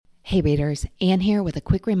Hey readers, Anne here with a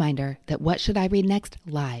quick reminder that What Should I Read Next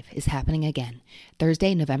Live is happening again,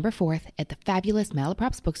 Thursday, November 4th at the fabulous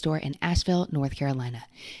Malaprops Bookstore in Asheville, North Carolina.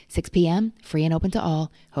 6 p.m., free and open to all.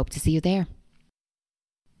 Hope to see you there.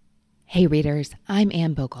 Hey readers, I'm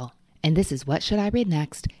Anne Bogle, and this is What Should I Read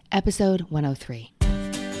Next, episode 103.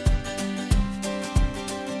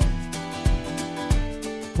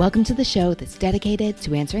 Welcome to the show that's dedicated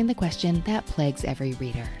to answering the question that plagues every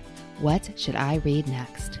reader. What should I read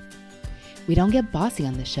next? We don't get bossy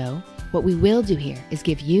on this show. What we will do here is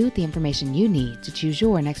give you the information you need to choose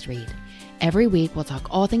your next read. Every week, we'll talk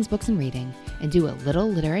all things books and reading and do a little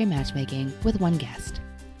literary matchmaking with one guest.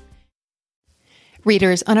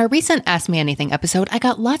 Readers, on our recent Ask Me Anything episode, I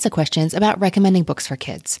got lots of questions about recommending books for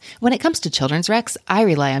kids. When it comes to children's recs, I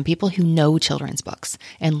rely on people who know children's books,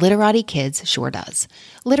 and Literati Kids sure does.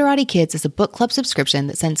 Literati Kids is a book club subscription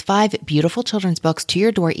that sends 5 beautiful children's books to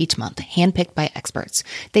your door each month, handpicked by experts.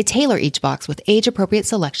 They tailor each box with age-appropriate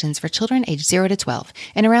selections for children aged 0 to 12,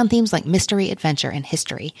 and around themes like mystery, adventure, and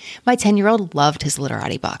history. My 10-year-old loved his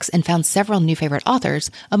Literati box and found several new favorite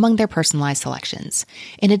authors among their personalized selections.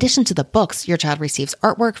 In addition to the books, your child receives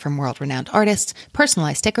artwork from world-renowned artists,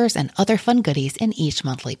 personalized stickers, and other fun goodies in each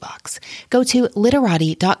monthly box. Go to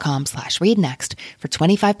literati.com/readnext for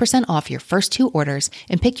 25% off your first 2 orders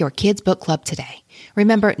and pick your kids' book club today.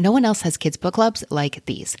 Remember, no one else has kids' book clubs like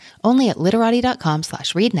these. Only at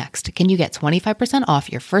literati.com/readnext can you get 25%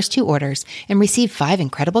 off your first 2 orders and receive 5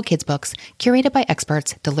 incredible kids' books curated by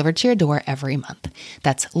experts delivered to your door every month.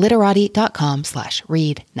 That's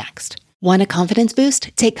literati.com/readnext. Want a confidence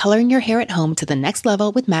boost? Take coloring your hair at home to the next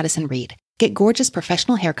level with Madison Reed. Get gorgeous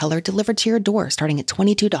professional hair color delivered to your door starting at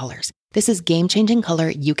 $22. This is game-changing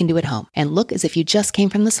color you can do at home and look as if you just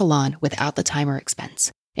came from the salon without the time or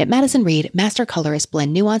expense. At Madison Reed, master colorists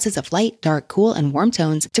blend nuances of light, dark, cool, and warm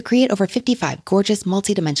tones to create over 55 gorgeous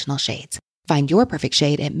multi-dimensional shades. Find your perfect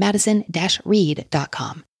shade at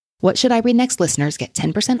madison-reed.com. What Should I Read Next listeners get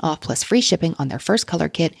 10% off plus free shipping on their first color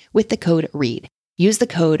kit with the code READ. Use the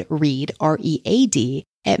code READ, R-E-A-D,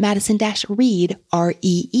 at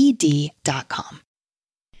madison-reed.com.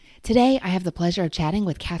 Today, I have the pleasure of chatting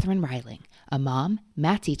with Catherine Reiling, a mom,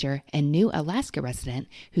 math teacher, and new Alaska resident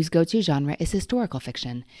whose go-to genre is historical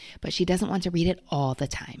fiction, but she doesn't want to read it all the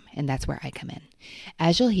time, and that's where I come in.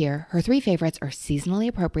 As you'll hear, her 3 favorites are seasonally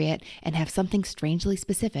appropriate and have something strangely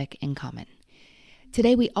specific in common.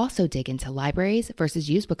 Today, we also dig into libraries versus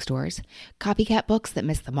used bookstores, copycat books that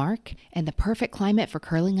miss the mark, and the perfect climate for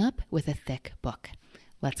curling up with a thick book.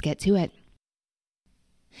 Let's get to it.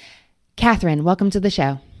 Catherine, welcome to the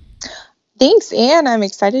show. Thanks, Anne. I'm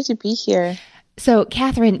excited to be here. So,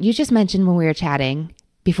 Catherine, you just mentioned when we were chatting,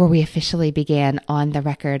 before we officially began on the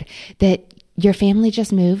record, that your family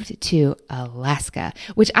just moved to Alaska,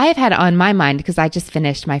 which I have had on my mind because I just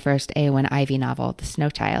finished my first Eowyn Ivey novel, The Snow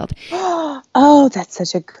Child. Oh, that's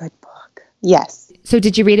such a good book. Yes. So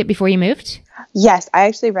did you read it before you moved? Yes, I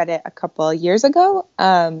actually read it a couple of years ago.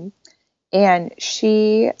 And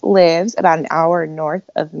she lives about an hour north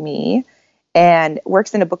of me and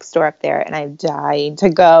works in a bookstore up there. And I'm dying to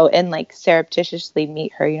go and like surreptitiously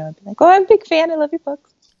meet her, and be like, oh, I'm a big fan. I love your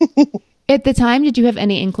books. At the time, did you have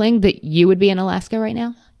any inkling that you would be in Alaska right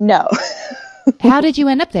now? No. How did you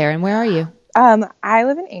end up there and where are you? I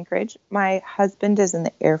live in Anchorage. My husband is in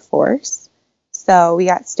the Air Force. So we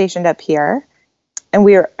got stationed up here and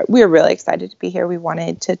we were really excited to be here. We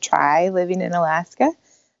wanted to try living in Alaska.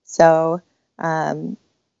 So, now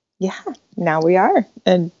we are,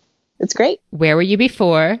 and it's great. Where were you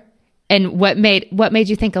before? And what made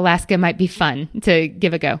you think Alaska might be fun to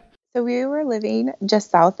give a go? So we were living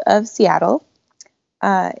just south of Seattle,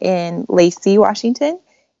 in Lacey, Washington.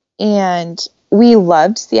 And we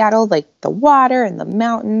loved Seattle, like the water and the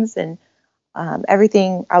mountains and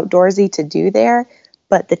everything outdoorsy to do there.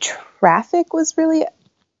 But the traffic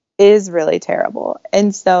is really terrible.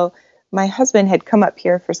 And so my husband had come up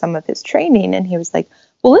here for some of his training and he was like,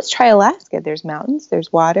 well, let's try Alaska. There's mountains,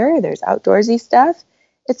 there's water, there's outdoorsy stuff.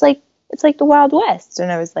 It's like the Wild West.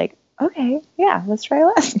 And I was like, okay, yeah, let's try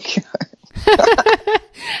Alaska.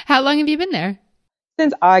 How long have you been there?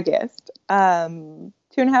 Since August,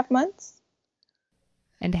 2.5 months.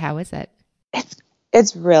 And how is it?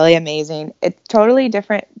 It's really amazing. It's totally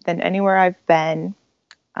different than anywhere I've been.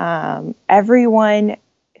 Everyone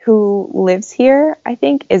who lives here, I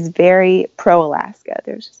think, is very pro-Alaska.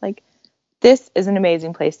 There's just like, this is an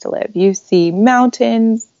amazing place to live. You see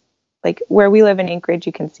mountains, like where we live in Anchorage,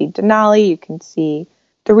 you can see Denali, you can see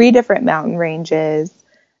 3 different mountain ranges.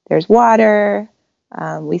 There's water.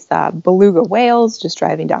 We saw beluga whales just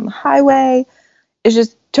driving down the highway. It's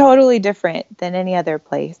just totally different than any other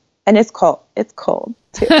place And it's cold. It's cold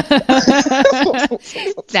too.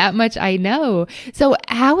 That much I know. So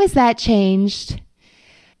how has that changed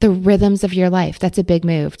the rhythms of your life? That's a big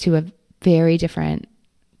move to a very different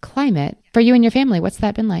climate for you and your family. What's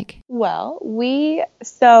that been like? Well, we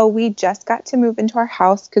just got to move into our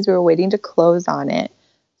house because we were waiting to close on it.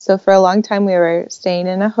 So for a long time we were staying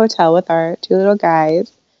in a hotel with our two little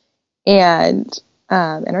guys and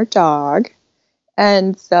our dog.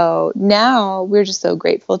 And so now we're just so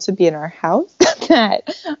grateful to be in our house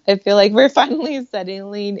that I feel like we're finally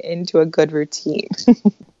settling into a good routine.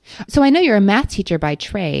 So I know you're a math teacher by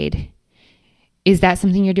trade. Is that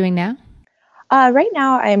something you're doing now? Right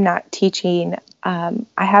now I am not teaching. I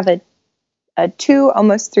have a 2,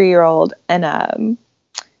 almost 3-year-old and a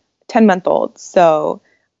 10-month-old. So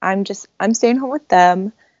I'm staying home with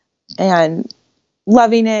them and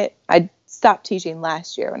loving it. I stopped teaching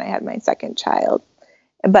last year when I had my second child.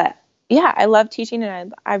 But yeah, I love teaching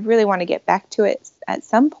and I really want to get back to it at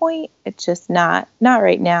some point. It's just not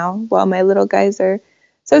right now. While my little guys are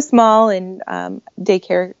so small and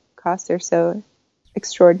daycare costs are so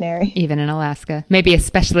extraordinary. Even in Alaska, maybe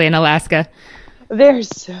especially in Alaska.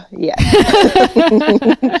 Yeah.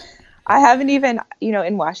 I haven't even,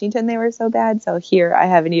 in Washington they were so bad. So here I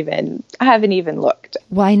haven't even looked.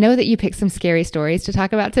 Well, I know that you picked some scary stories to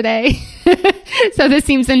talk about today. So this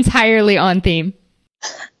seems entirely on theme.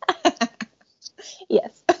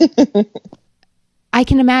 Yes. I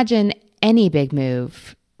can imagine any big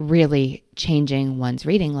move really changing one's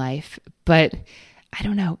reading life, but I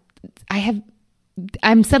don't know.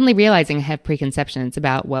 I'm suddenly realizing I have preconceptions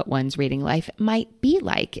about what one's reading life might be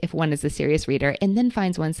like if one is a serious reader and then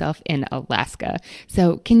finds oneself in Alaska.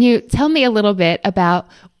 So can you tell me a little bit about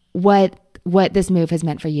what this move has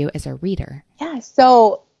meant for you as a reader? Yeah.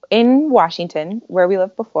 So in Washington, where we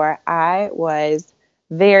lived before, I was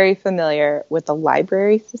very familiar with the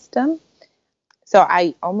library system. So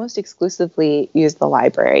I almost exclusively used the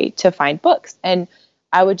library to find books. And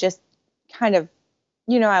I would just kind of,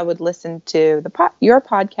 I would listen to your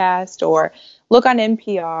podcast or look on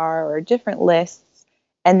NPR or different lists.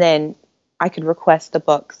 And then I could request the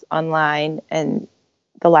books online and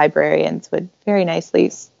the librarians would very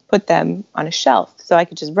nicely put them on a shelf. So I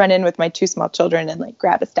could just run in with my 2 small children and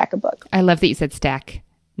grab a stack of books. I love that you said stack,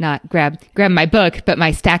 not grab my book, but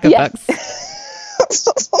my stack of books.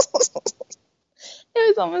 It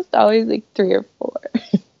was almost always 3 or 4.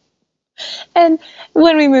 And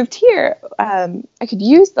when we moved here, I could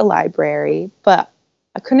use the library, but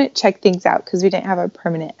I couldn't check things out because we didn't have a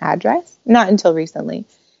permanent address, not until recently.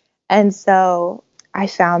 And so I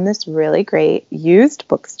found this really great used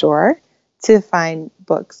bookstore to find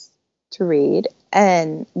books to read.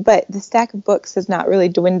 But the stack of books has not really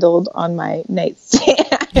dwindled on my nightstand.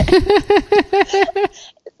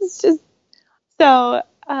 It's just so.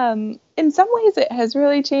 In some ways, it has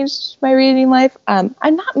really changed my reading life. I'm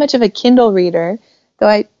not much of a Kindle reader, though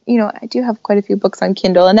I do have quite a few books on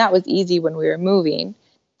Kindle, and that was easy when we were moving.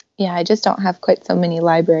 Yeah, I just don't have quite so many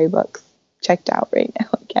library books checked out right now,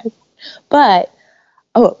 I guess. But,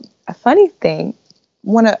 a funny thing,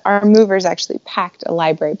 one of our movers actually packed a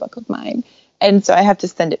library book of mine, and so I have to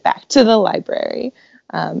send it back to the library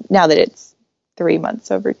now that it's 3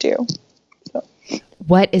 months overdue. So.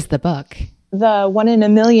 What is the book? The 1 in a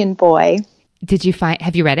Million Boy.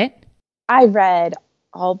 Have you read it? I read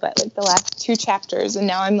all but the last 2 chapters, and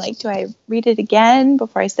now I'm do I read it again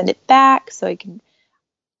before I send it back so I can,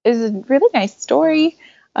 it's a really nice story,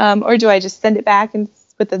 or do I just send it back and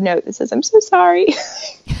with a note that says, I'm so sorry.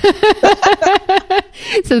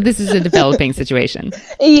 So this is a developing situation.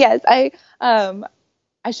 Yes, I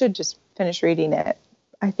should just finish reading it,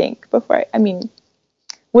 I think, before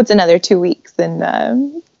what's another 2 weeks in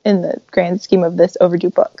the grand scheme of this overdue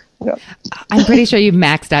book. I'm pretty sure you've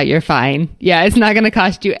maxed out your fine. Yeah, it's not going to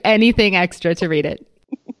cost you anything extra to read it.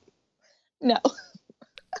 No.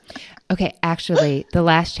 Okay, actually, the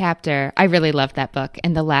last chapter, I really loved that book.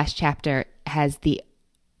 And the last chapter has the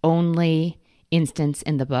only instance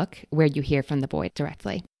in the book where you hear from the boy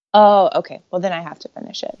directly. Oh, okay. Well, then I have to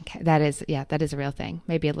finish it. Okay, that is a real thing.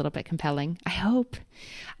 Maybe a little bit compelling. I hope.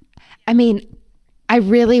 I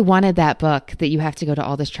really wanted that book that you have to go to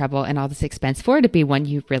all this trouble and all this expense for to be one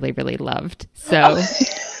you really, really loved. So,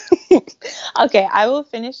 okay, I will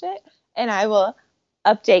finish it and I will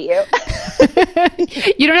update you.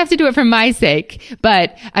 You don't have to do it for my sake,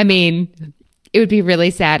 but it would be really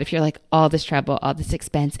sad if you're all this trouble, all this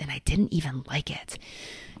expense, and I didn't even like it.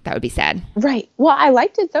 That would be sad. Right. Well, I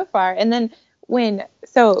liked it so far. And then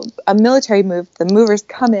so a military move, the movers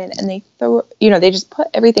come in and they they just put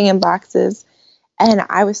everything in boxes. And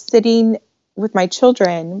I was sitting with my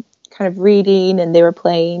children, kind of reading and they were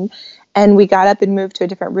playing. And we got up and moved to a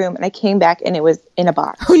different room. And I came back and it was in a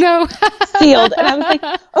box. Oh, no. Sealed. And I was like,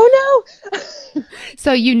 oh, no.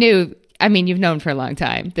 So you knew, I mean, you've known for a long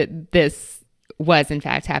time that this was in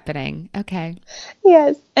fact happening. Okay.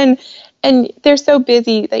 Yes. And they're so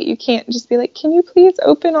busy that you can't just be like, can you please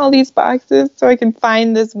open all these boxes so I can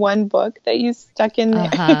find this one book that you stuck in there?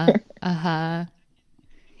 I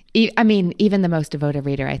mean, even the most devoted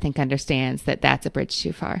reader, I think, understands that that's a bridge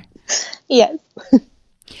too far. Yes.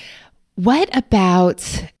 What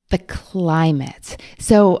about the climate?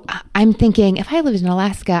 So I'm thinking if I lived in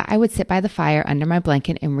Alaska, I would sit by the fire under my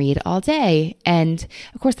blanket and read all day. And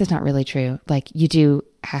of course, that's not really true. Like you do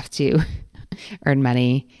have to earn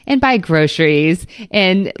money and buy groceries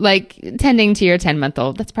and like tending to your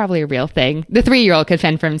 10-month-old. That's probably a real thing. The 3-year-old could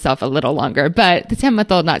fend for himself a little longer, but the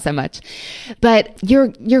 10-month-old, not so much. But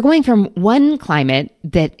you're going from one climate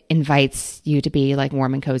that invites you to be like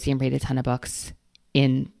warm and cozy and read a ton of books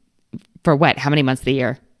for what? How many months of the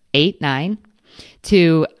year? 8, 9,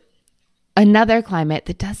 to another climate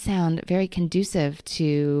that does sound very conducive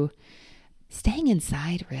to staying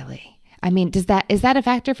inside, really. I mean, is that a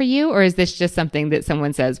factor for you, or is this just something that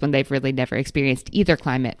someone says when they've really never experienced either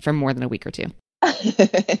climate for more than a week or two?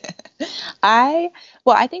 I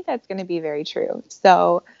think that's going to be very true.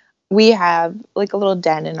 So we have like a little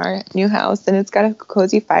den in our new house, and it's got a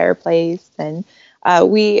cozy fireplace, and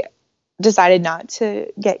we decided not to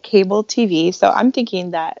get cable TV. So I'm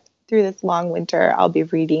thinking that through this long winter, I'll be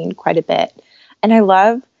reading quite a bit. And I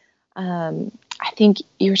love, I think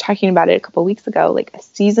you were talking about it a couple of weeks ago, like a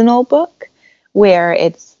seasonal book where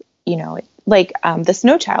it's, like The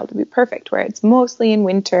Snow Child would be perfect, where it's mostly in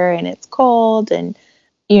winter and it's cold and,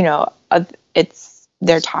 they're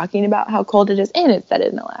talking about how cold it is and it's set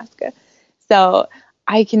in Alaska. So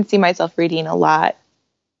I can see myself reading a lot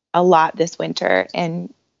this winter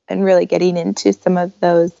and really getting into some of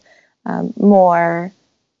those more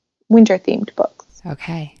winter-themed books.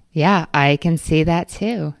 Okay. Yeah, I can see that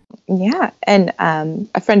too. Yeah. And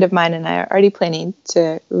a friend of mine and I are already planning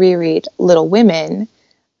to reread Little Women,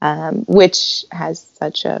 which has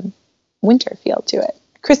such a winter feel to it.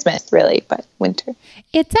 Christmas, really, but winter.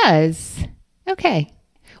 It does. Okay.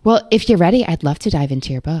 Well, if you're ready, I'd love to dive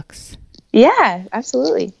into your books. Yeah,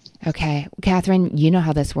 absolutely. Okay. Catherine, you know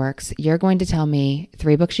how this works. You're going to tell me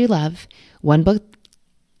 3 books you love, 1 book.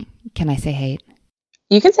 Can I say hate?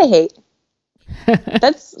 You can say hate.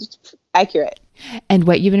 That's accurate. And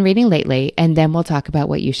what you've been reading lately, and then we'll talk about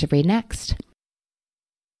what you should read next.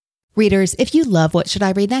 Readers, if you love What Should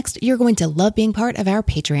I Read Next, you're going to love being part of our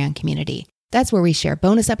Patreon community. That's where we share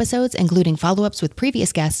bonus episodes, including follow-ups with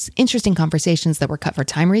previous guests, interesting conversations that were cut for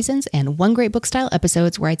time reasons, and One Great Book Style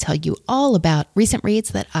episodes where I tell you all about recent reads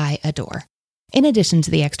that I adore. In addition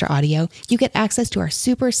to the extra audio, you get access to our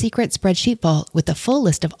super secret spreadsheet vault with a full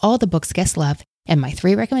list of all the books guests love and my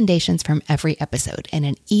 3 recommendations from every episode in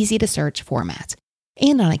an easy-to-search format.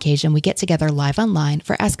 And on occasion, we get together live online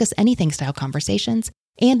for Ask Us Anything style conversations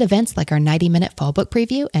and events like our 90-minute fall book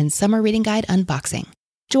preview and summer reading guide unboxing.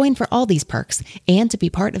 Join for all these perks and to be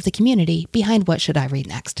part of the community behind What Should I Read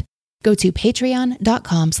Next. Go to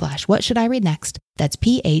patreon.com/whatshouldireadnext. That's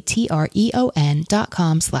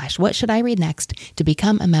patreon.com/whatshouldireadnext to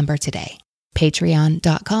become a member today.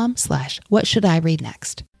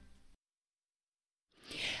 Patreon.com/whatshouldireadnext.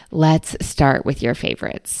 Let's start with your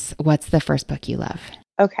favorites. What's the first book you love?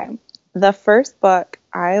 Okay. The first book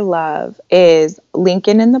I love is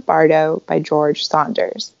Lincoln in the Bardo by George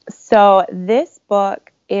Saunders. So this book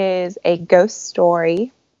is a ghost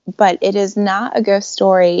story, but it is not a ghost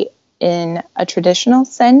story in a traditional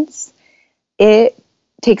sense. It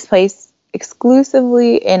takes place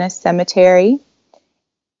exclusively in a cemetery,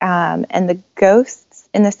 and the ghosts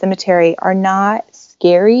in the cemetery are not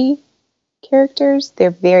scary characters. They're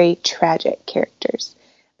very tragic characters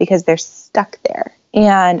because they're stuck there.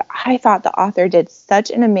 And I thought the author did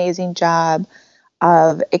such an amazing job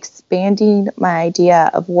of expanding my idea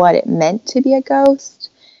of what it meant to be a ghost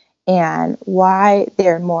and why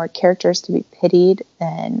they're more characters to be pitied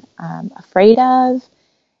than afraid of.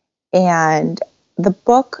 And the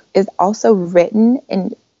book is also written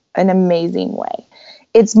in an amazing way.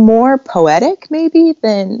 It's more poetic maybe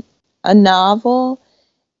than a novel,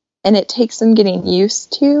 and it takes some getting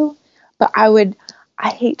used to, but I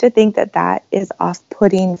hate to think that is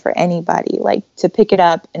off-putting for anybody, like to pick it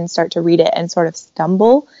up and start to read it and sort of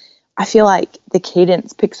stumble. I feel like the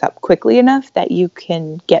cadence picks up quickly enough that you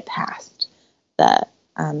can get past the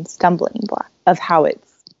stumbling block of how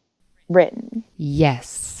it's written.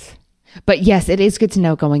 Yes. But yes, it is good to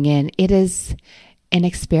know going in. It is an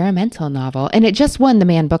experimental novel, and it just won the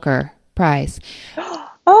Man Booker Prize.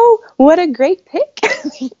 Oh, What a great pick.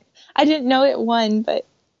 I didn't know it won, but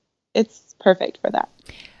it's perfect for that.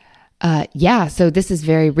 Yeah, so this is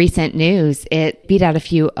very recent news. It beat out a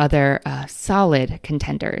few other solid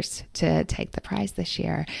contenders to take the prize this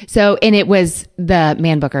year. So, and it was the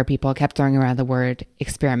Man Booker people kept throwing around the word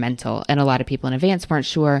experimental, and a lot of people in advance weren't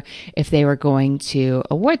sure if they were going to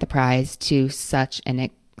award the prize to such an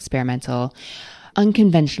experimental,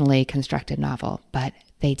 unconventionally constructed novel, but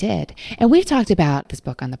they did. And we've talked about this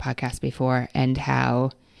book on the podcast before, and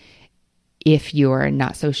how if you're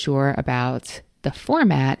not so sure about the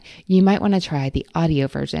format, you might want to try the audio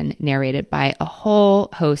version narrated by a whole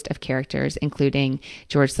host of characters, including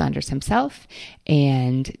George Saunders himself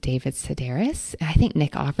and David Sedaris. I think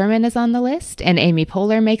Nick Offerman is on the list, and Amy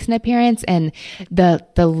Poehler makes an appearance. And the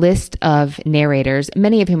list of narrators,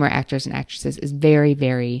 many of whom are actors and actresses, is very,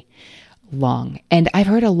 very long. And I've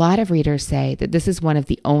heard a lot of readers say that this is one of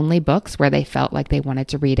the only books where they felt like they wanted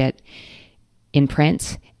to read it in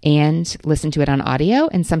print and listen to it on audio,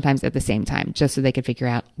 and sometimes at the same time, just so they could figure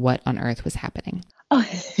out what on earth was happening. Oh,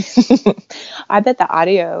 I bet the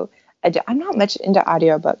audio, I'm not much into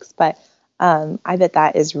audiobooks, but I bet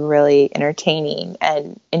that is really entertaining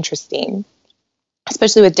and interesting,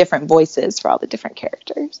 especially with different voices for all the different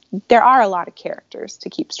characters. There are a lot of characters to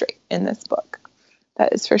keep straight in this book.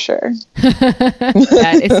 That is for sure.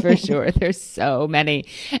 That is for sure. There's so many.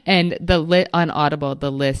 And on Audible,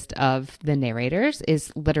 the list of the narrators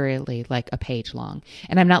is literally like a page long.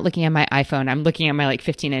 And I'm not looking at my iPhone. I'm looking at my like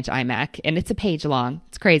 15-inch iMac, and it's a page long.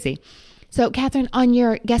 It's crazy. So, Catherine, on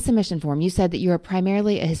your guest submission form, you said that you are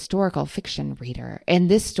primarily a historical fiction reader. And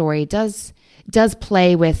this story does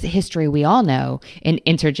play with history we all know and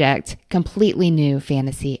interject completely new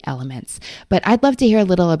fantasy elements. But I'd love to hear a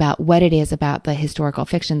little about what it is about the historical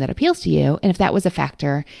fiction that appeals to you, and if that was a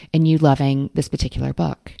factor in you loving this particular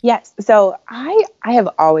book. Yes. So I have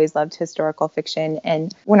always loved historical fiction.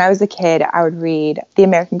 And when I was a kid, I would read the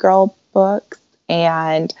American Girl books.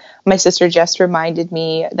 And my sister just reminded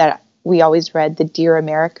me that we always read the Dear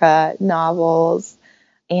America novels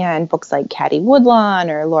and books like Caddie Woodlawn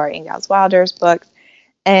or Laura Ingalls Wilder's books.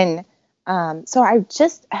 And so I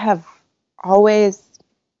just have always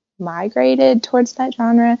migrated towards that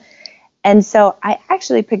genre. And so I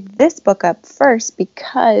actually picked this book up first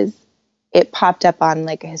because it popped up on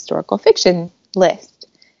like a historical fiction list,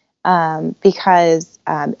 because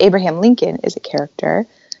Abraham Lincoln is a character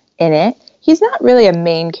in it. He's not really a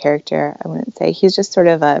main character, I wouldn't say. He's just sort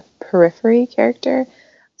of a periphery character.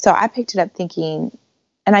 So I picked it up thinking,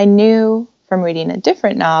 and I knew from reading a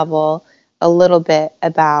different novel a little bit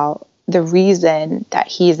about the reason that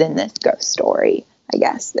he's in this ghost story, I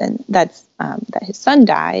guess. And that's that his son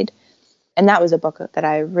died. And that was a book that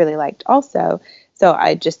I really liked also. So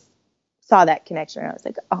I just saw that connection, and I was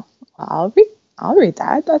like, oh, well, I'll read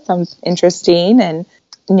that. That sounds interesting and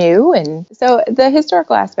new. And so the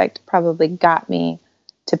historical aspect probably got me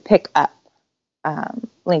to pick up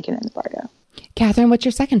Lincoln in the Bardo. Catherine, what's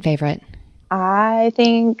your second favorite? I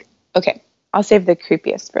think, okay, I'll save the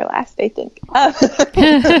creepiest for last, I think.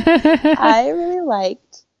 I really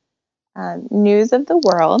liked News of the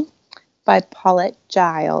World by Paulette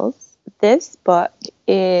Giles. This book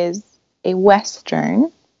is a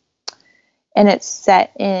Western, and it's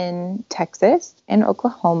set in Texas and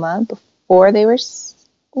Oklahoma before they were,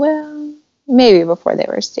 well, maybe before they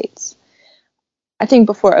were states. I think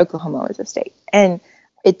before Oklahoma was a state. And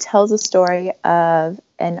it tells a story of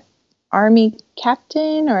an army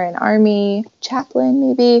captain or an army chaplain,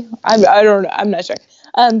 maybe. I don't know. I'm not sure.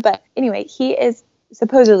 But anyway, he is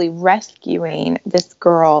supposedly rescuing this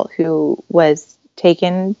girl who was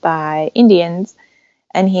taken by Indians,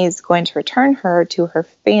 and he's going to return her to her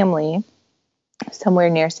family somewhere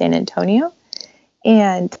near San Antonio.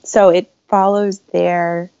 And so it follows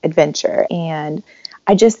their adventure. And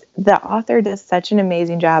the author does such an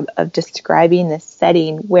amazing job of describing this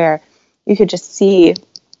setting where you could just see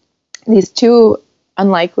these two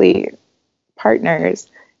unlikely partners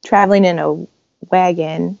traveling in a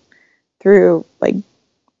wagon through like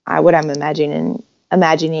what I'm imagining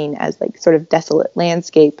as like sort of desolate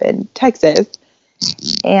landscape in Texas.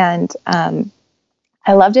 And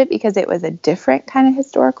I loved it because it was a different kind of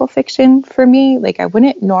historical fiction for me. Like I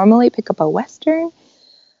wouldn't normally pick up a Western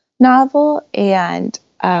novel, and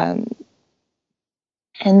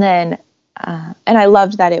then I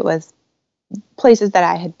loved that it was places that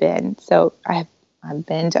I had been. So I've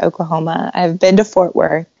been to Oklahoma, I've been to Fort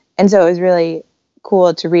Worth, and so it was really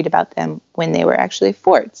cool to read about them when they were actually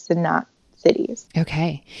forts and not cities.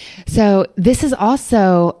 Okay. So this is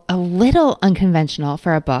also a little unconventional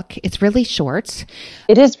for a book. It's really short.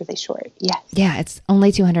 It is really short. Yes. Yeah. It's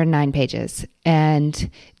only 209 pages. And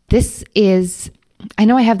This is, I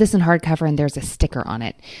know I have this in hardcover and there's a sticker on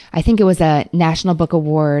it. I think it was a National Book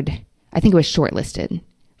Award. I think it was shortlisted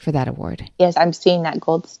for that award. Yes, I'm seeing that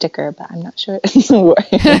gold sticker, but I'm not sure it's an award.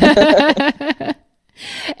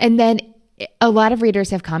 And then a lot of readers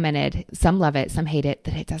have commented, some love it, some hate it,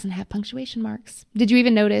 that it doesn't have punctuation marks. Did you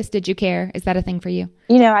even notice? Did you care? Is that a thing for you?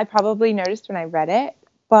 You know, I probably noticed when I read it,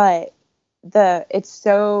 but it's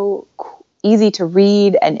so easy to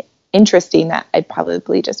read and interesting that I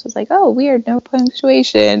probably just was like, oh, weird, no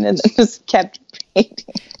punctuation, and then just kept reading.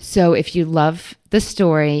 So if you love the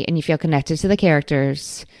story and you feel connected to the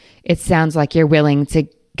characters, it sounds like you're willing to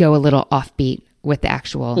go a little offbeat with the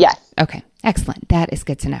actual. Yes. Okay, excellent. That is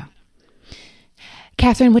good to know.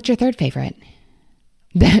 Catherine, what's your third favorite?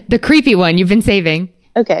 The creepy one you've been saving.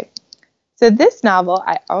 Okay. So this novel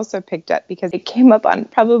I also picked up because it came up on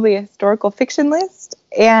probably a historical fiction list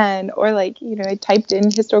or like, you know, I typed in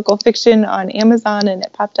historical fiction on Amazon and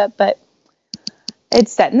it popped up, but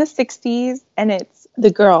it's set in the 60s and it's The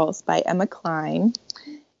Girls by Emma Cline.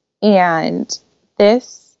 And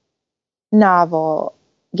this novel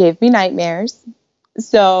gave me nightmares.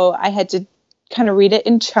 So I had to kind of read it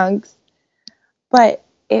in chunks. But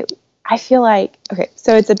I feel like, okay,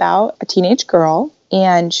 so it's about a teenage girl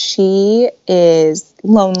and she is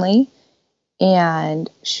lonely and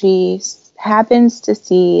she happens to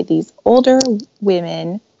see these older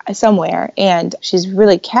women somewhere and she's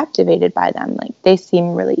really captivated by them. Like they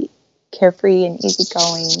seem really carefree and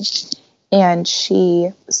easygoing. And she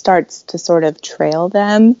starts to sort of trail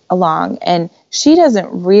them along and she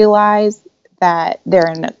doesn't realize that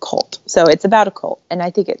they're in a cult. So it's about a cult. And I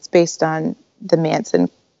think it's based on the Manson.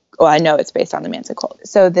 Well, I know it's based on the Manson cult.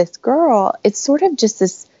 So this girl, it's sort of just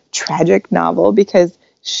this tragic novel because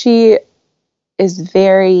she is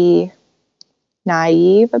very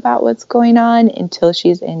naive about what's going on until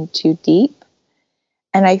she's in too deep.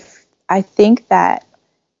 And I think that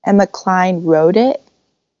Emma Cline wrote it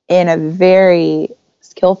in a very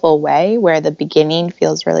skillful way where the beginning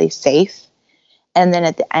feels really safe. And then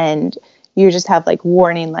at the end, you just have like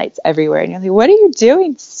warning lights everywhere. And you're like, what are you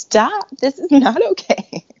doing? Stop. This is not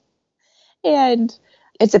okay. And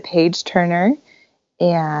it's a page turner.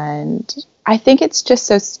 And I think it's just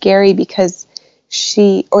so scary because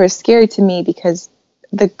scary to me because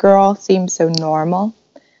the girl seems so normal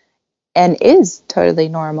and is totally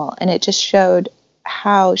normal. And it just showed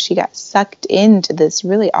how she got sucked into this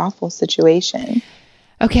really awful situation.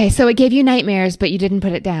 Okay, so it gave you nightmares, but you didn't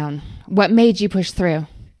put it down. What made you push through?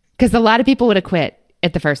 Because a lot of people would have quit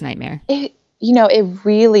at the first nightmare. It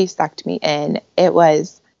really sucked me in. It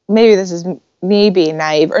was, maybe this is me being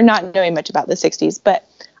naive or not knowing much about the 60s, but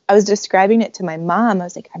I was describing it to my mom. I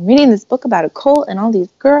was like, I'm reading this book about a cult and all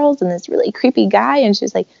these girls and this really creepy guy. And she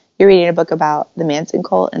was like, you're reading a book about the Manson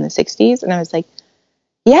cult in the 60s? And I was like,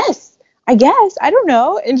 yes, I guess. I don't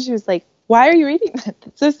know. And she was like, why are you reading that?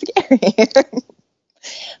 That's so scary.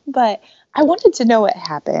 But I wanted to know what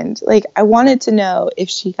happened. Like, I wanted to know if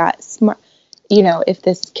she got smart, if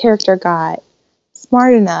this character got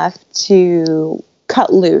smart enough to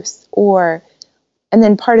cut loose and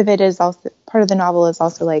then part of the novel is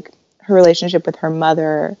also like her relationship with her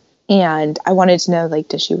mother. And I wanted to know, like,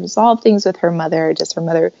 does she resolve things with her mother? Does her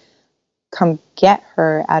mother come get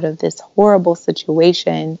her out of this horrible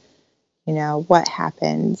situation? What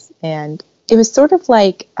happens? And it was sort of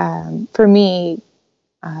like, for me,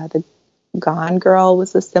 the Gone Girl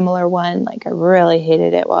was a similar one. Like, I really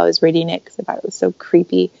hated it while I was reading it because I thought it was so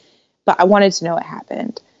creepy. But I wanted to know what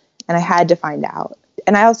happened. And I had to find out.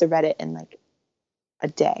 And I also read it in like a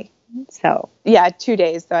day. So, yeah, 2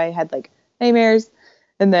 days. So I had like nightmares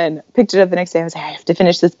and then picked it up the next day. I was like, I have to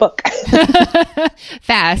finish this book.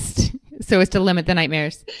 Fast. So as to limit the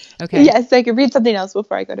nightmares. Okay. Yes, so I could read something else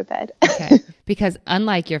before I go to bed. Okay. Because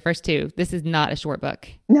unlike your first two, this is not a short book.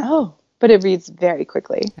 No, but it reads very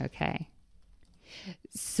quickly. Okay.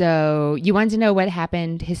 So you wanted to know what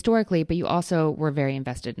happened historically, but you also were very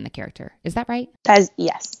invested in the character. Is that right?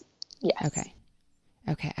 Yes.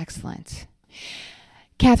 Okay, excellent.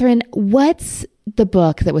 Catherine, what's the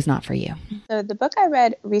book that was not for you? So the book I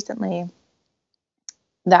read recently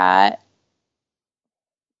that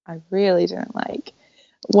I really didn't like,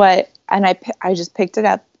 I just picked it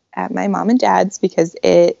up at my mom and dad's because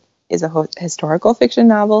it is a historical fiction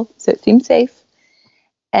novel, so it seemed safe.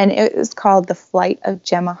 And it was called The Flight of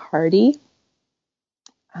Gemma Hardy.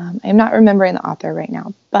 I'm not remembering the author right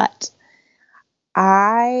now, but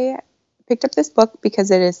I picked up this book because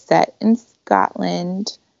it is set in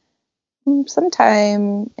Scotland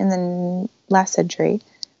sometime in the last century.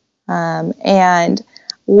 And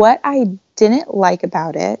what I didn't like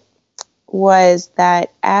about it was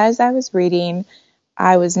that as I was reading,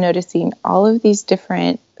 I was noticing all of these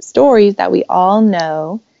different stories that we all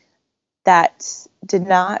know that did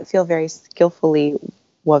not feel very skillfully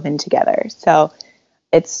woven together. So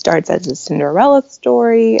it starts as a Cinderella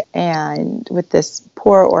story, and with this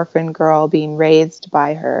poor orphan girl being raised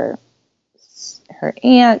by her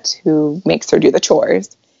aunt who makes her do the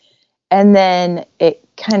chores. And then it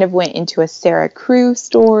kind of went into a Sarah Crew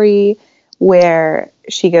story where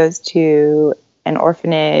she goes to an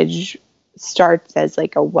orphanage, starts as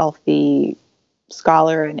like a wealthy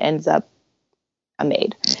scholar and ends up a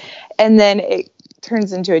maid. And then it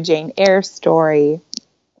turns into a Jane Eyre story,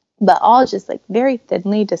 but all just like very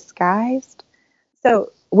thinly disguised.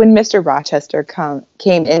 So when Mr. Rochester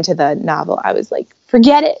came into the novel, I was like,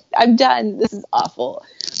 forget it. I'm done. This is awful.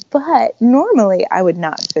 But normally I would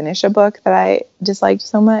not finish a book that I disliked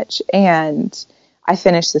so much. And I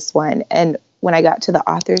finished this one. And when I got to the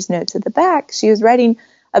author's notes at the back, she was writing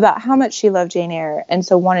about how much she loved Jane Eyre and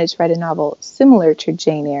so wanted to write a novel similar to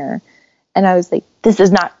Jane Eyre. And I was like, this is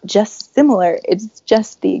not just similar. It's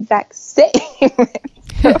just the exact same.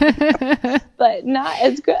 But not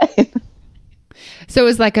as good. So it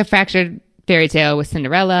was like a fractured fairy tale with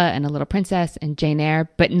Cinderella and a little princess and Jane Eyre,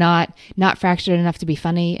 but not fractured enough to be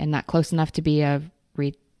funny and not close enough to be a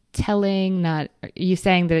retelling. Are you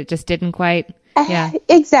saying that it just didn't quite? Yeah,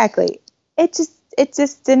 exactly. It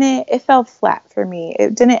just didn't. It fell flat for me.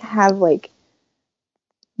 It didn't have like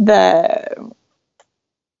the.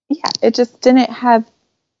 Yeah, it just didn't have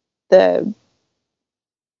the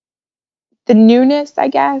newness, I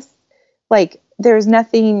guess. Like there's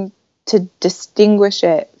nothing to distinguish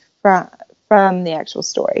it from the actual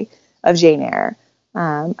story of Jane Eyre,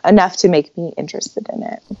 enough to make me interested in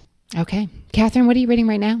it. Okay. Catherine, what are you reading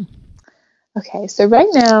right now? Okay, so right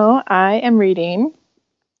now I am reading,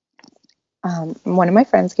 one of my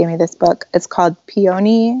friends gave me this book. It's called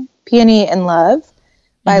Peony in Love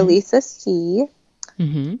by Lisa C.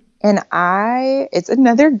 Mm-hmm. And it's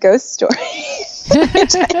another ghost story,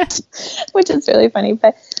 which is really funny,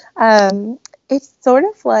 but it's sort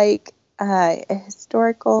of like a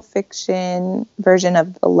historical fiction version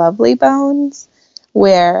of The Lovely Bones,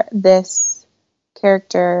 where this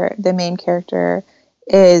character, the main character,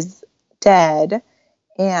 is dead,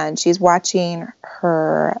 and she's watching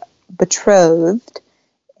her betrothed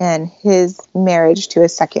and his marriage to a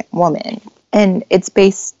second woman. And it's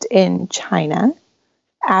based in China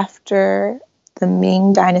after the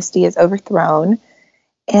Ming Dynasty is overthrown.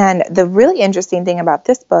 And the really interesting thing about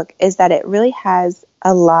this book is that it really has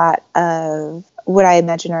a lot of what I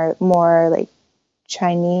imagine are more like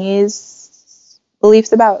Chinese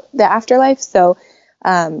beliefs about the afterlife. So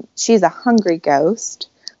she's a hungry ghost,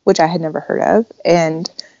 which I had never heard of. And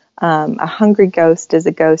a hungry ghost is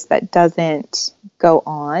a ghost that doesn't go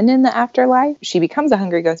on in the afterlife. She becomes a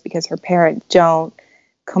hungry ghost because her parents don't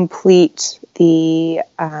complete the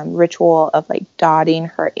ritual of like dotting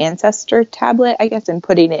her ancestor tablet, I guess, and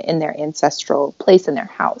putting it in their ancestral place in their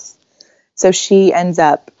house. So she ends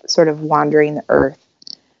up sort of wandering the earth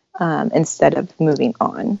instead of moving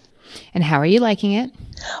on. And how are you liking it?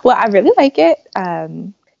 Well, I really like it.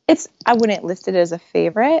 I wouldn't list it as a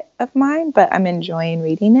favorite of mine, but I'm enjoying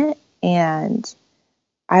reading it, and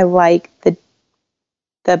I like the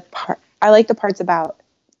parts about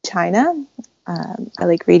China. I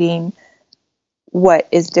like reading what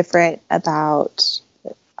is different about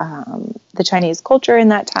the Chinese culture in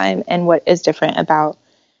that time and what is different about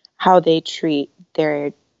how they treat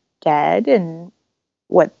their dead and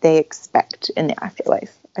what they expect in the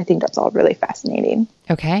afterlife. I think that's all really fascinating.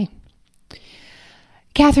 Okay.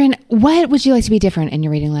 Catherine, what would you like to be different in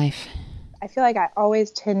your reading life? I feel like I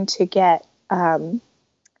always tend to get to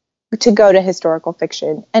go to historical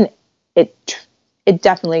fiction, and it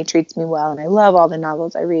definitely treats me well, and I love all the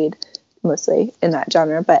novels I read, mostly in that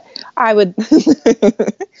genre, but I would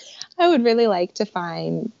I would really like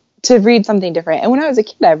to read something different. And when I was a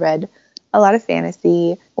kid, I read a lot of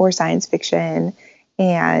fantasy or science fiction,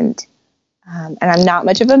 and I'm not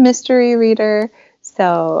much of a mystery reader,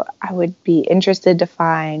 so I would be interested to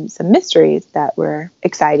find some mysteries that were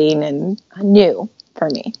exciting and new for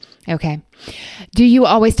me. Okay. Do you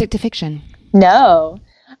always stick to fiction? No.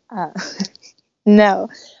 No.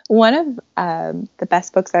 One of the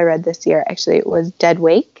best books I read this year actually was Dead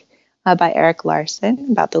Wake by Eric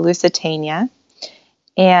Larson about the Lusitania.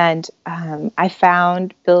 And I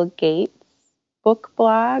found Bill Gates' book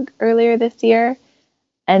blog earlier this year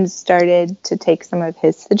and started to take some of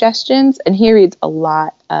his suggestions. And he reads a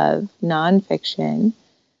lot of nonfiction.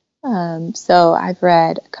 So I've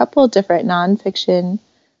read a couple different nonfiction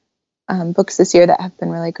books this year that have been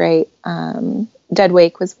really great. Dead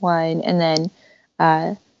Wake was one, and then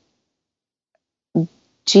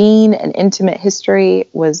Jean and intimate history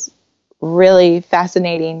was really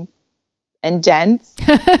fascinating and dense.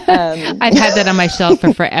 I've had that on my shelf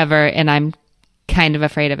for forever, and I'm kind of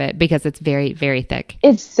afraid of it because it's very, very thick.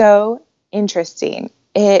 It's so interesting.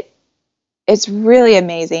 It's really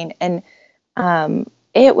amazing. And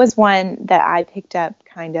it was one that I picked up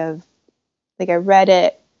kind of like I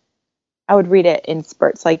would read it in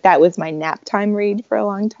spurts. Like that was my nap time read for a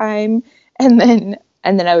long time. And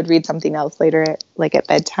then I would read something else later, like at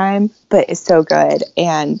bedtime. But it's so good.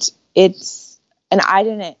 And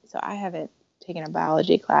I haven't taken a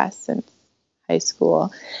biology class since high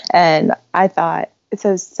school. And I thought,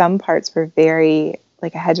 so some parts were very,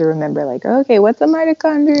 like I had to remember like, okay, what's a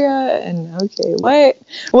mitochondria? And okay,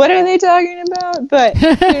 what are they talking about? But,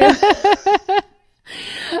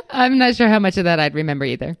 I'm not sure how much of that I'd remember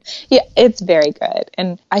either. Yeah, it's very good.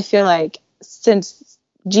 And I feel like since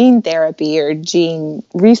gene therapy or gene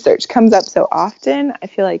research comes up so often, I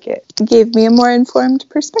feel like it gave me a more informed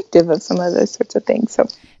perspective of some of those sorts of things. So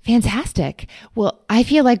fantastic. Well, I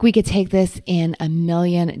feel like we could take this in a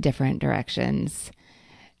million different directions.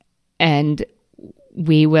 And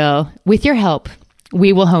we will, with your help,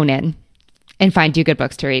 we will hone in and find you good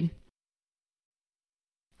books to read.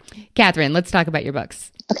 Catherine, let's talk about your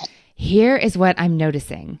books. Okay. Here is what I'm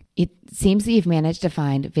noticing. It seems that you've managed to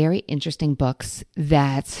find very interesting books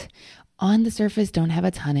that on the surface don't have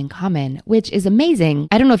a ton in common, which is amazing.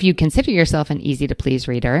 I don't know if you consider yourself an easy to please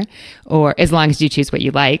reader, or as long as you choose what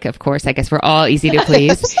you like. Of course, I guess we're all easy to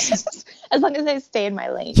please. As long as I stay in my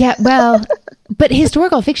lane. Yeah, well, but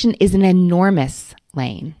historical fiction is an enormous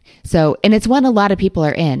lane. So, and it's one a lot of people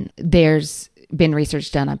are in. There's been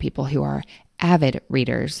research done on people who are avid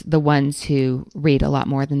readers, the ones who read a lot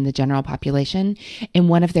more than the general population. And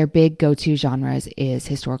one of their big go-to genres is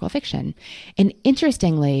historical fiction. And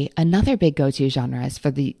interestingly, another big go-to genre is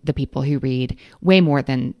for the people who read way more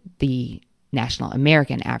than the national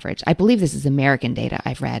American average. I believe this is American data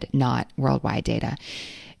I've read, not worldwide data.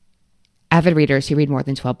 Avid readers who read more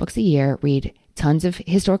than 12 books a year read tons of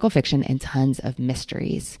historical fiction and tons of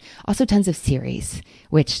mysteries. Also tons of series,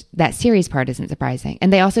 which that series part isn't surprising.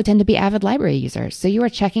 And they also tend to be avid library users. So you are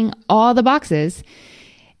checking all the boxes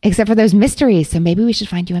except for those mysteries. So maybe we should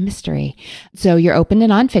find you a mystery. So you're open to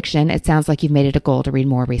nonfiction. It sounds like you've made it a goal to read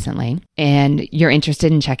more recently. And you're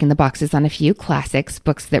interested in checking the boxes on a few classics,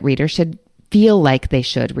 books that readers should feel like they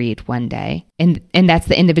should read one day. And that's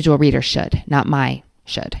the individual reader should, not my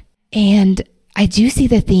should. And I do see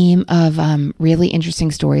the theme of really interesting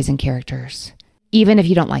stories and characters, even if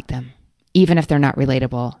you don't like them, even if they're not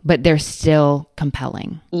relatable, but they're still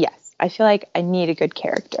compelling. Yes, I feel like I need a good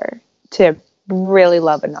character to really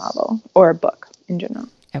love a novel or a book in general.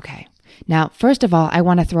 Okay. Now, first of all, I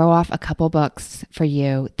want to throw off a couple books for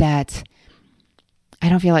you that I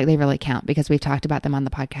don't feel like they really count because we've talked about them on the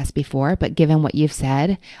podcast before, but given what you've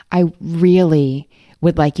said, I really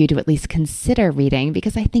would like you to at least consider reading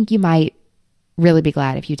because I think you might really be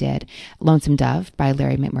glad if you did. Lonesome Dove by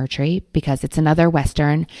Larry McMurtry, because it's another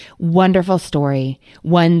Western, wonderful story,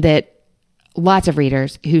 one that lots of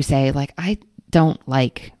readers who say, like, I don't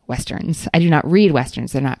like Westerns. I do not read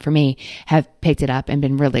Westerns. They're not for me, have picked it up and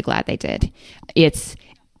been really glad they did. It's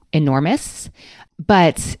enormous,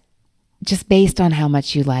 but just based on how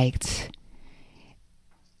much you liked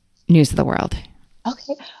News of the World.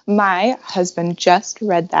 Okay. My husband just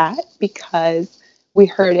read that because we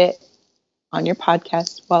heard it on your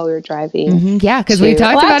podcast while we were driving. Mm-hmm. Yeah, because we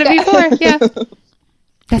talked about it before. Yeah.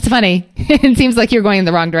 That's funny. It seems like you're going in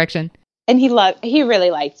the wrong direction. And he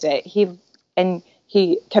really liked it. He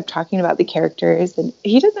kept talking about the characters, and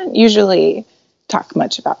he doesn't usually talk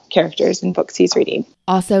much about characters in books he's reading.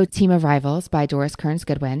 Also, Team of Rivals by Doris Kearns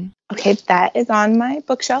Goodwin. Okay, that is on my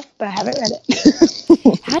bookshelf, but I haven't read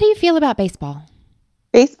it. How do you feel about baseball?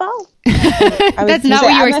 Baseball? That's not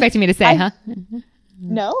what you were expecting me to say, huh?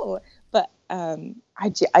 No, but I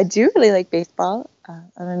do really like baseball.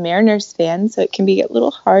 I'm a Mariners fan, so it can be a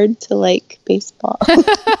little hard to like baseball.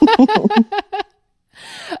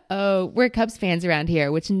 Oh, we're Cubs fans around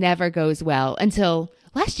here, which never goes well until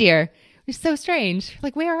last year. It was so strange.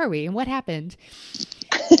 Like, where are we and what happened?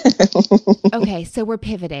 Okay, so we're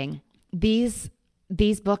pivoting. These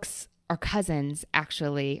books are cousins,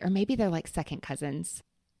 actually, or maybe they're like second cousins.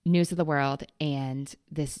 News of the World and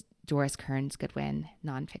this Doris Kearns Goodwin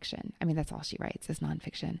nonfiction. I mean, that's all she writes is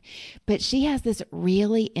nonfiction. But she has this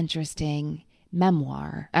really interesting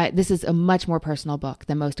memoir. This is a much more personal book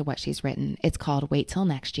than most of what she's written. It's called Wait Till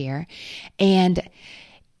Next Year. And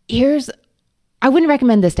I wouldn't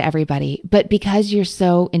recommend this to everybody, but because you're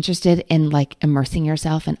so interested in like immersing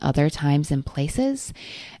yourself in other times and places,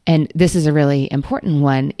 and this is a really important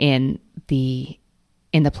one in the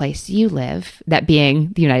in the place you live, that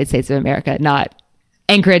being the United States of America, not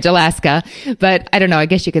Anchorage, Alaska, but I don't know, I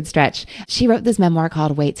guess you could stretch. She wrote this memoir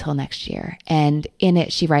called Wait Till Next Year. And in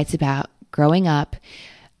it, she writes about growing up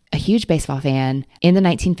a huge baseball fan in the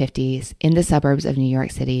 1950s, in the suburbs of New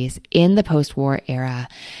York City, in the post-war era.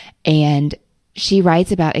 And she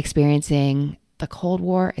writes about experiencing the Cold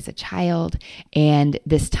War as a child and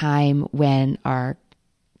this time when our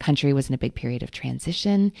country was in a big period of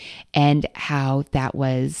transition, and how that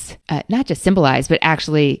was not just symbolized, but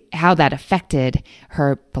actually how that affected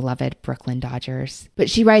her beloved Brooklyn Dodgers. But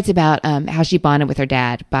she writes about how she bonded with her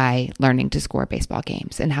dad by learning to score baseball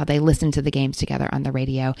games and how they listened to the games together on the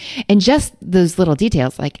radio. And just those little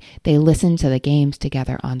details, like they listened to the games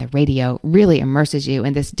together on the radio, really immerses you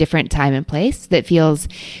in this different time and place that feels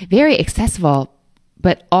very accessible,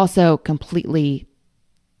 but also completely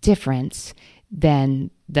different than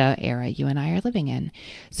the era you and I are living in.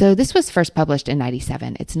 So this was first published in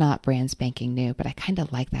 97. It's not brand spanking new, but I kind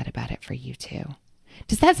of like that about it for you too.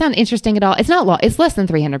 Does that sound interesting at all? It's not long. It's less than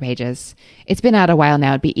 300 pages. It's been out a while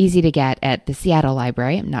now. It'd be easy to get at the Seattle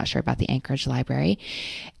Library. I'm not sure about the Anchorage Library.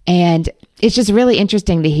 And it's just really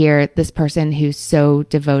interesting to hear this person who's so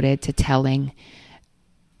devoted to telling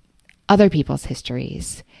other people's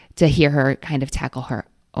histories, to hear her kind of tackle her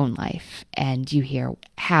own life, and you hear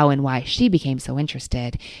how and why she became so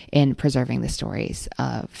interested in preserving the stories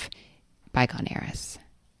of bygone eras.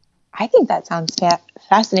 I think that sounds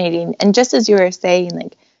fascinating. And just as you were saying,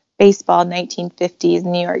 like baseball, 1950s,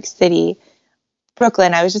 New York City,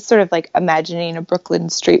 Brooklyn, I was just sort of like imagining a Brooklyn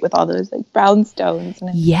street with all those like brownstones.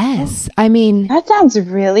 And yes. I mean, that sounds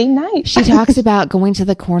really nice. She talks about going to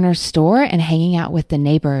the corner store and hanging out with the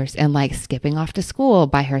neighbors and like skipping off to school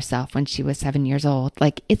by herself when she was 7 years old.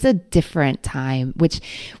 Like it's a different time, which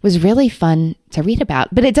was really fun to read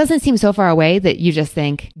about. But it doesn't seem so far away that you just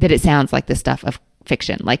think that it sounds like the stuff of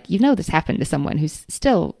fiction. Like, you know, this happened to someone who's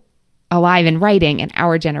still alive and writing in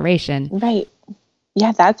our generation. Right.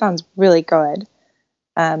 Yeah, that sounds really good.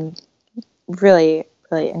 Really,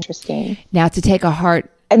 really interesting. Now, to take a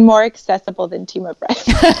heart... And more accessible than Team of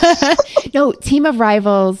Rivals. No, Team of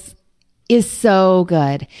Rivals is so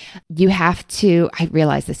good. You have to... I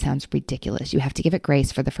realize this sounds ridiculous. You have to give it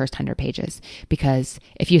grace for the first 100 pages, because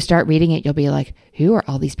if you start reading it, you'll be like, who are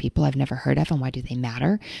all these people I've never heard of and why do they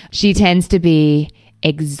matter? She tends to be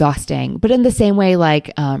exhausting, but in the same way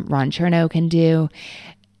like Ron Chernow can do.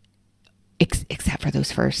 Except for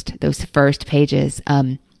those first pages,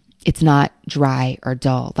 it's not dry or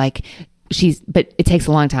dull. Like but it takes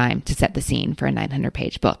a long time to set the scene for a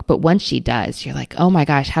 900-page book. But once she does, you're like, oh my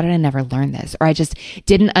gosh, how did I never learn this? Or I just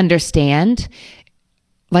didn't understand.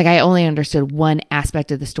 Like I only understood one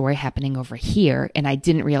aspect of the story happening over here, and I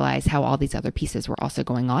didn't realize how all these other pieces were also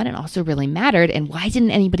going on and also really mattered. And why didn't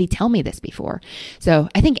anybody tell me this before? So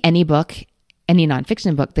I think any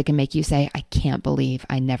nonfiction book that can make you say, I can't believe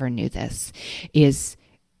I never knew this, is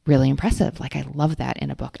really impressive. Like I love that in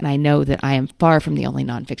a book. And I know that I am far from the only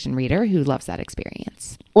nonfiction reader who loves that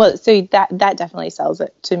experience. Well, so that definitely sells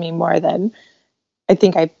it to me more than I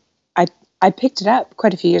think I picked it up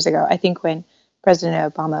quite a few years ago. I think when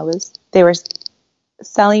President Obama they were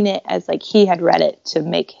selling it as like he had read it to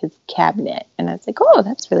make his cabinet. And I was like, oh,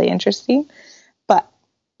 that's really interesting. But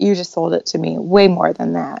you just sold it to me way more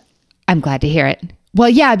than that. I'm glad to hear it. Well,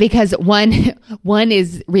 yeah, because one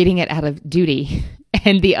is reading it out of duty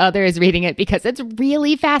and the other is reading it because it's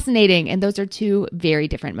really fascinating. And those are two very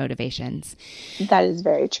different motivations. That is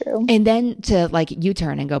very true. And then to like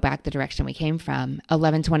U-turn and go back the direction we came from,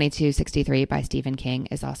 11/22/63 by Stephen King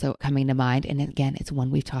is also coming to mind. And again, it's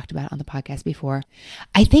one we've talked about on the podcast before.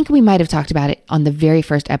 I think we might have talked about it on the very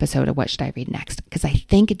first episode of What Should I Read Next? Because I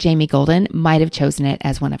think Jamie Golden might have chosen it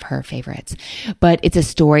as one of her favorites. But it's a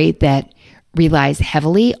story that relies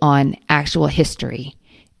heavily on actual history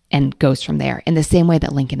and goes from there in the same way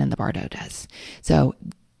that Lincoln in the Bardo does. So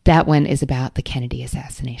that one is about the Kennedy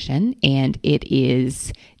assassination, and it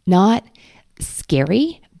is not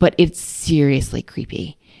scary, but it's seriously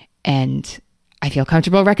creepy. And I feel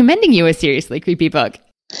comfortable recommending you a seriously creepy book.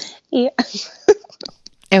 Yeah.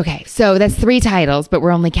 Okay, so that's 3 titles, but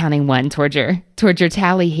we're only counting one toward your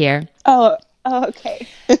tally here. Oh okay.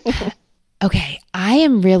 Okay, I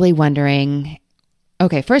am really wondering...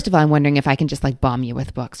 Okay, first of all, I'm wondering if I can just like bomb you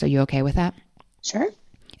with books. Are you okay with that? Sure.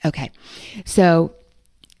 Okay. So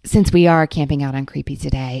since we are camping out on creepy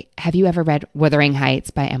today, have you ever read Wuthering Heights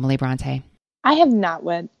by Emily Bronte? I have not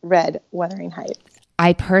read Wuthering Heights.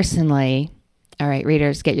 I personally, all right,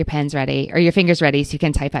 readers, get your pens ready or your fingers ready so you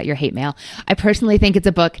can type out your hate mail. I personally think it's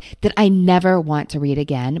a book that I never want to read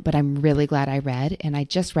again, but I'm really glad I read. And I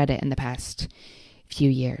just read it in the past few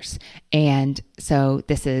years. And so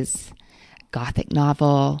this is Gothic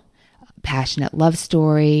novel, passionate love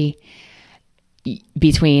story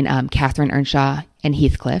between Catherine Earnshaw and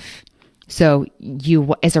Heathcliff. So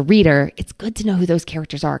you, as a reader, it's good to know who those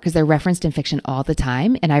characters are because they're referenced in fiction all the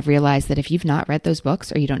time. And I've realized that if you've not read those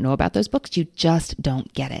books or you don't know about those books, you just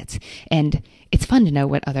don't get it. And it's fun to know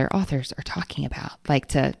what other authors are talking about. Like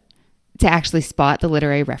to actually spot the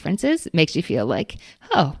literary references makes you feel like,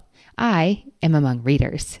 oh, I am among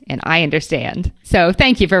readers and I understand. So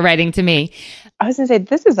thank you for writing to me. I was going to say,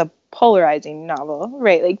 this is a polarizing novel,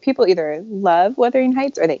 right? Like people either love Wuthering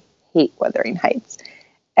Heights or they hate Wuthering Heights.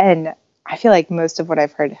 And I feel like most of what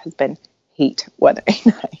I've heard has been hate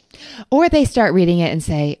Wuthering Heights. Or they start reading it and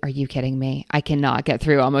say, are you kidding me? I cannot get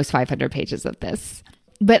through almost 500 pages of this.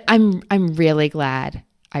 But I'm really glad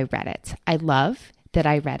I read it. I love that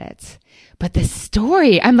I read it. But the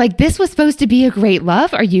story, I'm like, this was supposed to be a great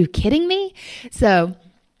love? Are you kidding me? So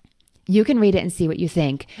you can read it and see what you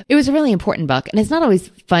think. It was a really important book. And it's not always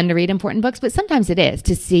fun to read important books, but sometimes it is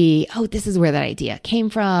to see, oh, this is where that idea came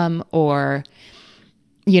from. Or,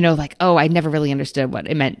 you know, like, oh, I never really understood what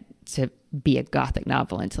it meant to be a Gothic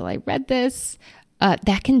novel until I read this.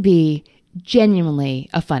 That can be genuinely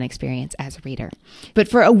a fun experience as a reader. But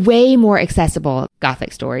for a way more accessible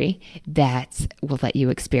Gothic story that will let you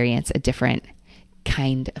experience a different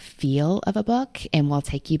kind of feel of a book and will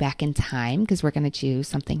take you back in time because we're going to choose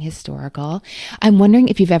something historical. I'm wondering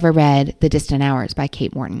if you've ever read The Distant Hours by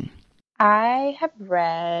Kate Morton. I have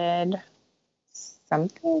read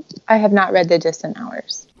something. I have not read The Distant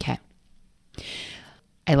Hours. Okay.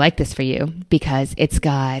 I like this for you because it's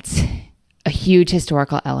got a huge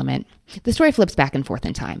historical element. The story flips back and forth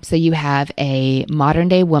in time. So you have a modern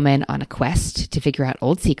day woman on a quest to figure out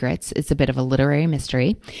old secrets. It's a bit of a literary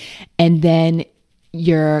mystery. And then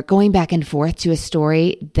you're going back and forth to a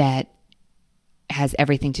story that has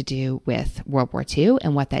everything to do with World War II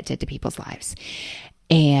and what that did to people's lives.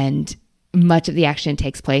 And much of the action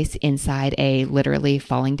takes place inside a literally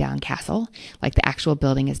falling down castle. Like the actual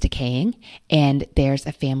building is decaying, and there's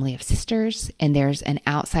a family of sisters, and there's an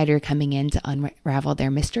outsider coming in to unravel their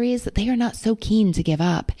mysteries that they are not so keen to give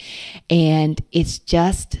up. And it's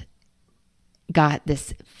just got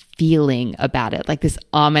this feeling about it, like this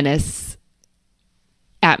ominous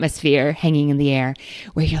atmosphere hanging in the air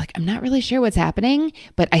where you're like, I'm not really sure what's happening,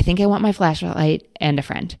 but I think I want my flashlight and a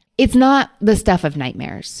friend. It's not the stuff of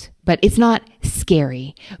nightmares, but it's not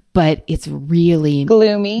scary, but it's really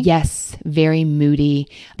gloomy. Yes, very moody.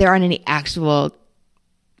 There aren't any actual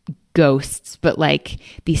ghosts, but like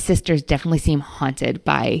these sisters definitely seem haunted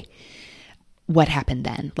by what happened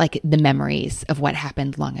then, like the memories of what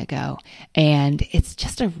happened long ago. And it's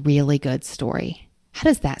just a really good story. How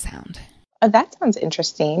does that sound? Oh, that sounds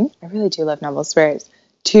interesting. I really do love novels where it's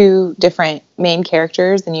two different main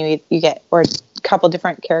characters and you get, or a couple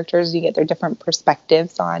different characters, you get their different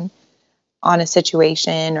perspectives on a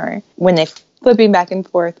situation, or when they flipping back and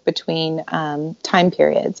forth between time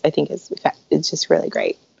periods, I think it's just really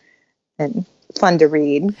great and fun to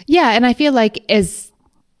read. Yeah, and I feel like as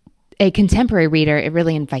a contemporary reader, it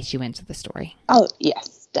really invites you into the story. Oh,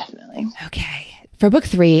 yes, definitely. Okay. For book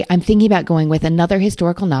 3, I'm thinking about going with another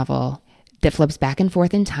historical novel that flips back and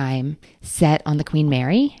forth in time, set on the Queen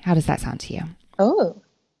Mary. How does that sound to you? Oh,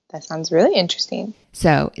 that sounds really interesting.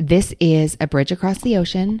 So this is A Bridge Across the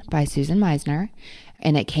Ocean by Susan Meisner,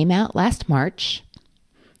 and it came out last March.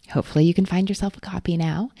 Hopefully you can find yourself a copy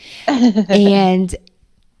now. And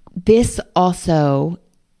this also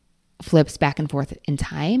flips back and forth in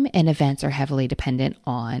time, and events are heavily dependent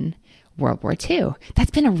on World War II.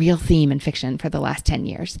 That's been a real theme in fiction for the last 10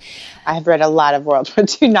 years. I've read a lot of World War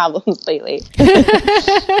II novels lately.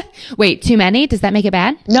 Wait, too many? Does that make it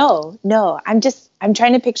bad? No. I'm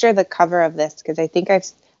trying to picture the cover of this because I think I've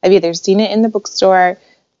either seen it in the bookstore.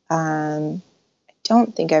 I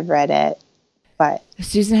don't think I've read it, but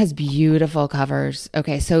Susan has beautiful covers.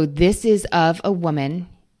 Okay, so this is of a woman.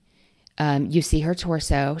 You see her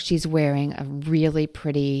torso. She's wearing a really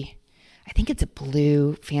pretty, I think it's a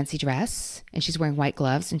blue fancy dress, and she's wearing white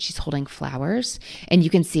gloves, and she's holding flowers, and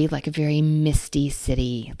you can see like a very misty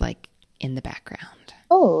city like in the background.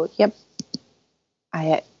 Oh, yep.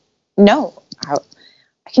 I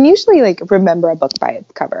can usually like remember a book by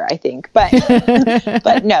its cover, I think, but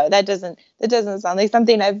but no, that doesn't sound like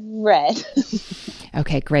something I've read.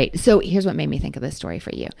 Okay, great. So here's what made me think of this story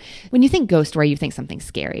for you. When you think ghost story, you think something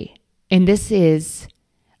scary, and this is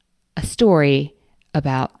a story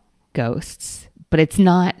about ghosts, but it's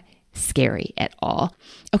not scary at all.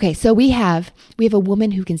 Okay, so we have a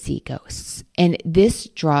woman who can see ghosts, and this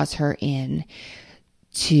draws her in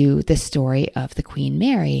to the story of the Queen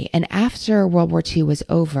Mary. And after World War II was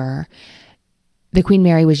over, the Queen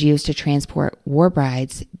Mary was used to transport war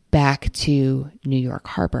brides back to New York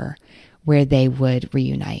Harbor, where they would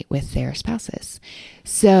reunite with their spouses.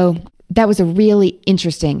 So that was a really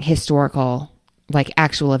interesting historical,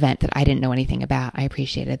 actual event that I didn't know anything about. I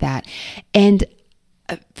appreciated that. And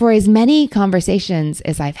for as many conversations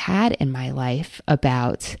as I've had in my life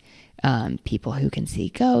about people who can see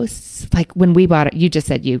ghosts, like when we bought it, you just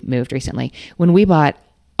said you moved recently. When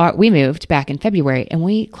we moved back in February and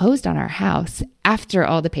we closed on our house after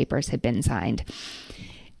all the papers had been signed.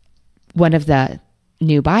 One of the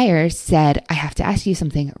new buyers said, I have to ask you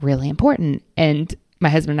something really important. And my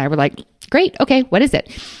husband and I were like, great. Okay. What is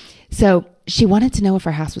it? So she wanted to know if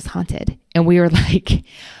our house was haunted. And we were like,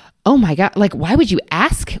 oh my God, why would you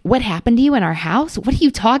ask what happened to you in our house? What are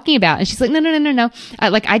you talking about? And she's like, no.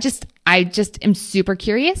 I just am super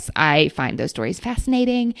curious. I find those stories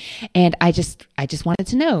fascinating. And I just wanted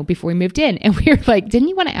to know before we moved in. And we were like, didn't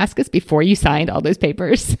you want to ask us before you signed all those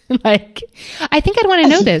papers? I think I'd want to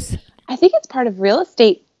know this. I think it's part of real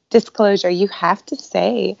estate disclosure. You have to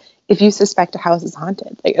say if you suspect a house is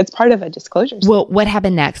haunted. It's part of a disclosure. Well, what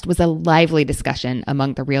happened next was a lively discussion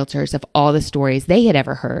among the realtors of all the stories they had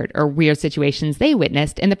ever heard or weird situations they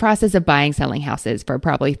witnessed in the process of buying, selling houses for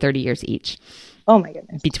probably 30 years each. Oh my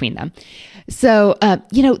goodness. Between them. So,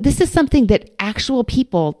 this is something that actual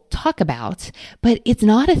people talk about, but it's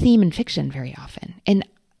not a theme in fiction very often. And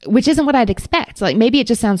which isn't what I'd expect. Maybe it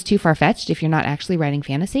just sounds too far-fetched if you're not actually writing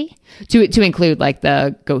fantasy to include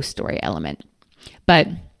the ghost story element. But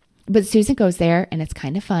Susan goes there and it's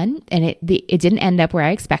kind of fun, and it didn't end up where I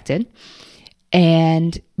expected.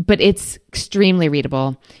 But it's extremely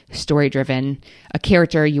readable, story-driven, a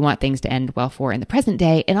character you want things to end well for in the present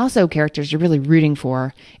day, and also characters you're really rooting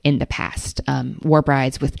for in the past. War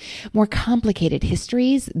brides with more complicated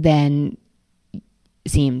histories than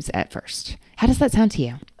seems at first. How does that sound to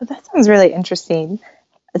you? That sounds really interesting.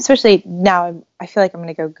 Especially now, I feel like I'm going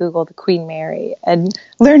to go Google the Queen Mary and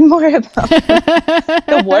learn more about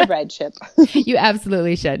the war bride ship. You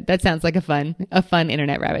absolutely should. That sounds like a fun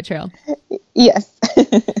internet rabbit trail. Yes.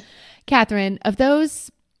 Catherine, of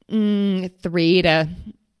those 3 to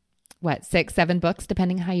 6, 7 books,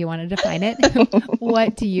 depending on how you want to define it,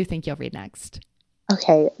 what do you think you'll read next?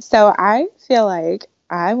 Okay, so I feel like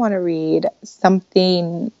I want to read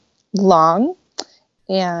something long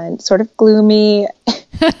and sort of gloomy.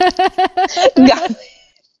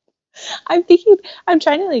 I'm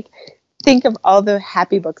trying to think of all the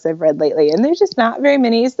happy books I've read lately, and there's just not very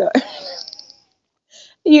many. So,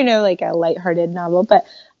 a lighthearted novel, but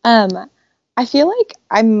I feel like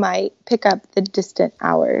I might pick up The Distant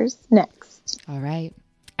Hours next. All right.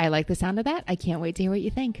 I like the sound of that. I can't wait to hear what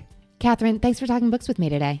you think. Catherine, thanks for talking books with me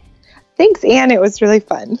today. Thanks, Anne. It was really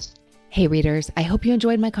fun. Hey, readers. I hope you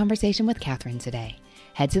enjoyed my conversation with Catherine today.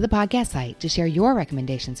 Head to the podcast site to share your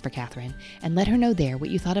recommendations for Catherine and let her know there what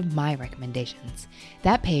you thought of my recommendations.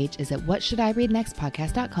 That page is at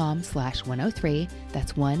whatshouldireadnextpodcast.com/103.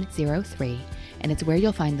 That's 103. And it's where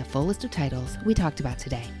you'll find the full list of titles we talked about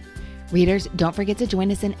today. Readers, don't forget to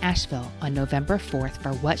join us in Asheville on November 4th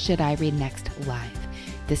for What Should I Read Next Live.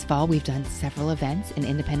 This fall, we've done several events in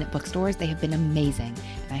independent bookstores. They have been amazing,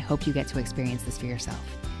 and I hope you get to experience this for yourself.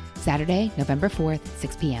 Saturday, November 4th,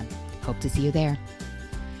 6 p.m. Hope to see you there.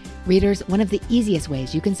 Readers, one of the easiest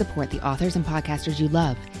ways you can support the authors and podcasters you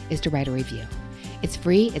love is to write a review. It's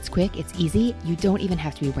free, it's quick, it's easy. You don't even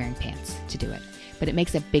have to be wearing pants to do it, but it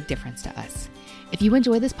makes a big difference to us. If you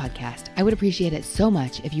enjoy this podcast, I would appreciate it so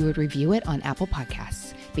much if you would review it on Apple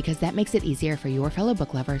Podcasts, because that makes it easier for your fellow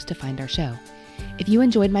book lovers to find our show. If you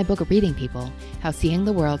enjoyed my book, Reading People, How Seeing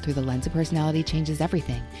the World Through the Lens of Personality Changes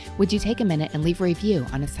Everything, would you take a minute and leave a review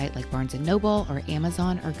on a site like Barnes & Noble or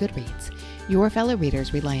Amazon or Goodreads? Your fellow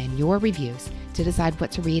readers rely on your reviews to decide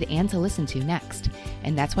what to read and to listen to next.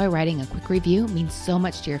 And that's why writing a quick review means so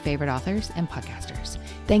much to your favorite authors and podcasters.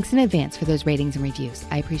 Thanks in advance for those ratings and reviews.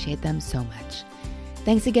 I appreciate them so much.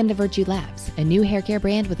 Thanks again to Virtue Labs, a new hair care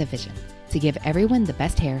brand with a vision to give everyone the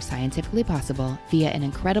best hair scientifically possible via an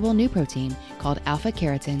incredible new protein called Alpha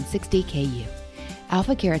Keratin 60KU.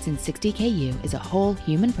 Alpha Keratin 60KU is a whole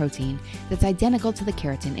human protein that's identical to the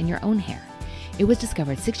keratin in your own hair. It was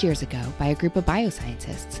discovered 6 years ago by a group of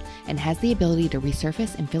bioscientists and has the ability to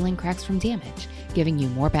resurface and fill in cracks from damage, giving you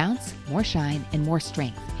more bounce, more shine, and more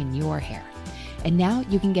strength in your hair. And now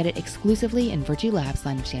you can get it exclusively in Virtue Labs'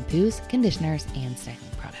 line of shampoos, conditioners, and styling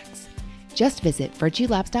products. Just visit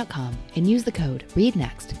virtuelabs.com and use the code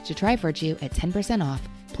READNEXT to try Virtue at 10% off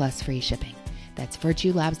plus free shipping. That's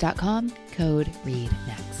virtuelabs.com, code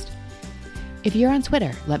READNEXT. If you're on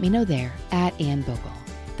Twitter, let me know there at Anne Bogle.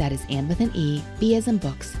 That is Anne with an E, B as in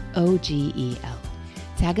books, OGEL.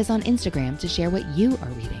 Tag us on Instagram to share what you are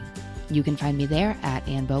reading. You can find me there at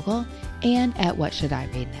Anne Bogle and at What Should I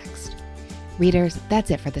Read Next. Readers, that's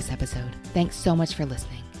it for this episode. Thanks so much for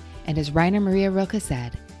listening. And as Rainer Maria Rilke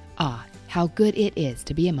said, how good it is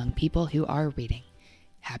to be among people who are reading.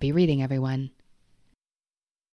 Happy reading, everyone.